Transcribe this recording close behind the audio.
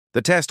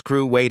The test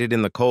crew waited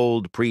in the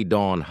cold,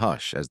 pre-dawn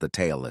hush as the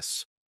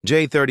Tailless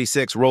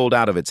J-36 rolled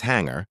out of its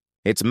hangar,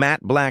 its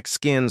matte black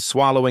skin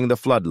swallowing the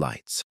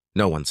floodlights.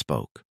 No one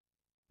spoke.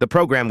 The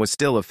program was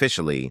still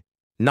officially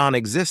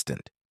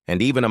non-existent,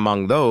 and even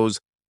among those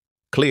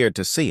cleared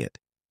to see it,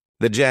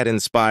 the jet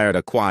inspired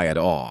a quiet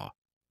awe.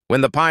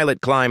 When the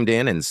pilot climbed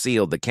in and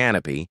sealed the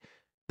canopy,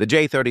 the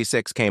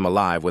J-36 came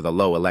alive with a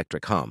low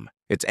electric hum,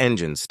 its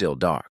engines still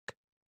dark.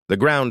 The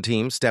ground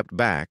team stepped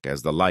back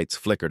as the lights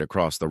flickered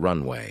across the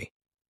runway.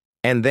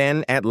 And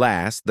then, at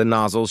last, the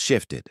nozzles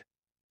shifted.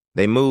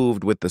 They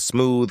moved with the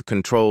smooth,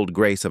 controlled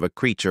grace of a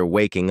creature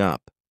waking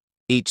up,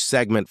 each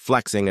segment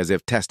flexing as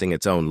if testing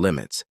its own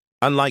limits.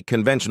 Unlike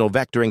conventional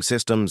vectoring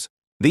systems,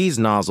 these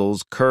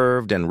nozzles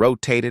curved and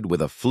rotated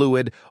with a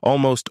fluid,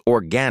 almost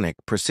organic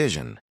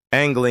precision,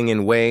 angling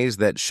in ways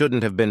that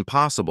shouldn't have been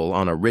possible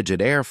on a rigid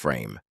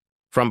airframe.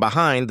 From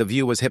behind, the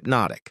view was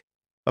hypnotic,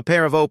 a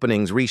pair of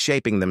openings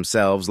reshaping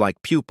themselves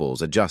like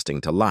pupils adjusting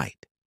to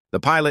light. The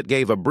pilot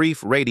gave a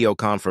brief radio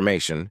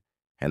confirmation,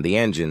 and the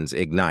engines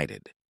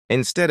ignited.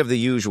 Instead of the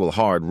usual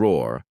hard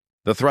roar,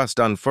 the thrust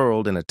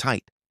unfurled in a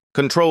tight,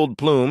 controlled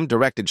plume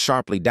directed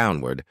sharply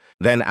downward,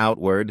 then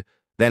outward,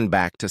 then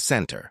back to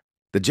center.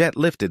 The jet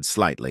lifted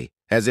slightly,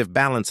 as if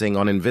balancing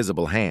on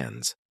invisible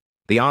hands.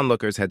 The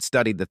onlookers had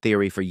studied the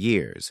theory for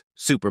years: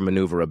 super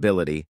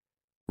maneuverability,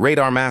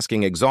 radar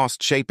masking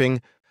exhaust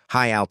shaping,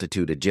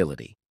 high-altitude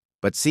agility.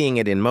 But seeing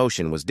it in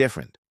motion was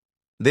different.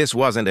 This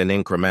wasn't an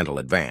incremental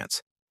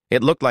advance.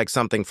 It looked like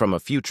something from a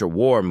future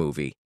war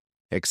movie,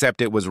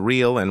 except it was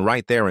real and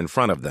right there in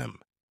front of them.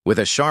 With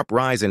a sharp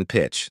rise in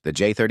pitch, the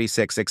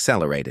J-36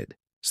 accelerated,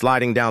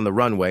 sliding down the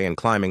runway and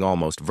climbing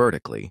almost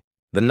vertically,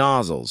 the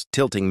nozzles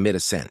tilting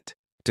mid-ascent,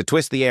 to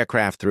twist the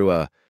aircraft through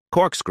a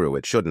corkscrew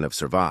it shouldn't have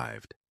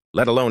survived,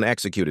 let alone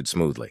executed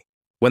smoothly.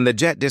 When the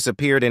jet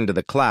disappeared into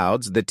the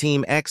clouds, the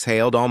team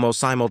exhaled almost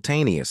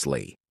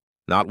simultaneously.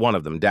 Not one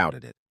of them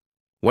doubted it.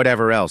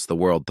 Whatever else the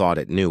world thought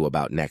it knew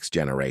about next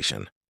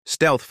generation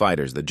stealth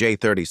fighters, the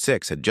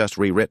J-36 had just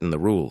rewritten the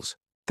rules.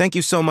 Thank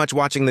you so much for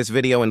watching this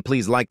video, and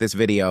please like this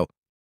video.